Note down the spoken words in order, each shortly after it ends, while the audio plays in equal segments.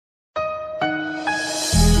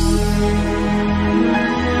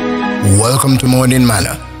Welcome to Morning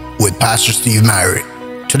Manna with Pastor Steve Myrie.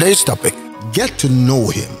 Today's topic: get to know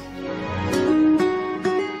Him.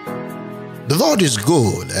 The Lord is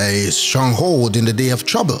good, a stronghold in the day of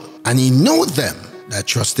trouble, and He knows them that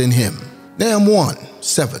trust in Him. Nahum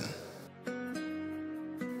 1:7.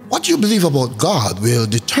 What you believe about God will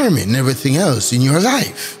determine everything else in your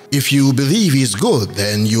life. If you believe He's good,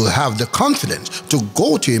 then you'll have the confidence to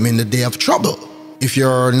go to Him in the day of trouble. If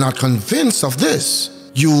you're not convinced of this,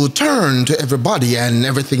 you turn to everybody and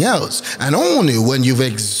everything else, and only when you've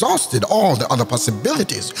exhausted all the other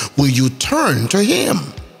possibilities will you turn to Him.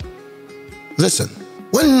 Listen,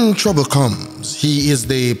 when trouble comes, He is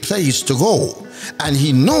the place to go, and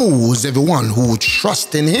He knows everyone who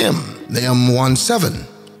trusts in Him. Nahum 1:7.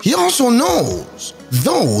 He also knows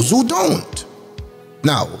those who don't.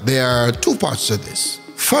 Now, there are two parts to this.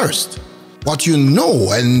 First, what you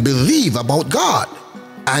know and believe about God.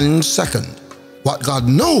 And second, what God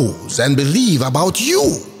knows and believe about you.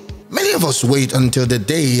 Many of us wait until the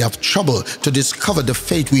day of trouble to discover the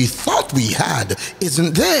faith we thought we had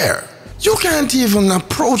isn't there. You can't even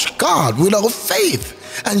approach God without faith,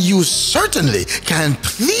 and you certainly can't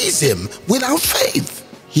please Him without faith.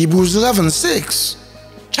 Hebrews 11:6.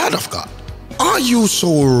 Child of God, are you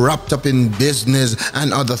so wrapped up in business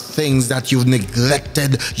and other things that you've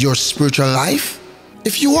neglected your spiritual life?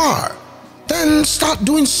 If you are, then start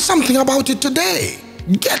doing something about it today.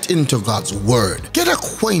 Get into God's Word. Get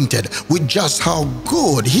acquainted with just how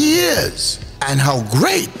good He is and how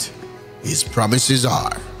great His promises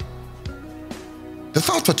are. The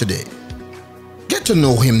thought for today: get to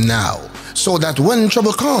know Him now so that when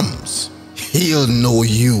trouble comes, He'll know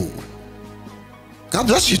you. God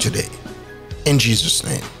bless you today, in Jesus'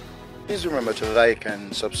 name. Please remember to like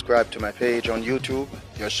and subscribe to my page on YouTube.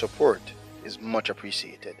 Your support is much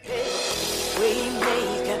appreciated.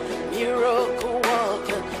 Waymaker, miracle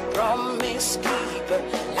worker, promise keeper,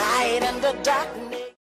 light in the darkness.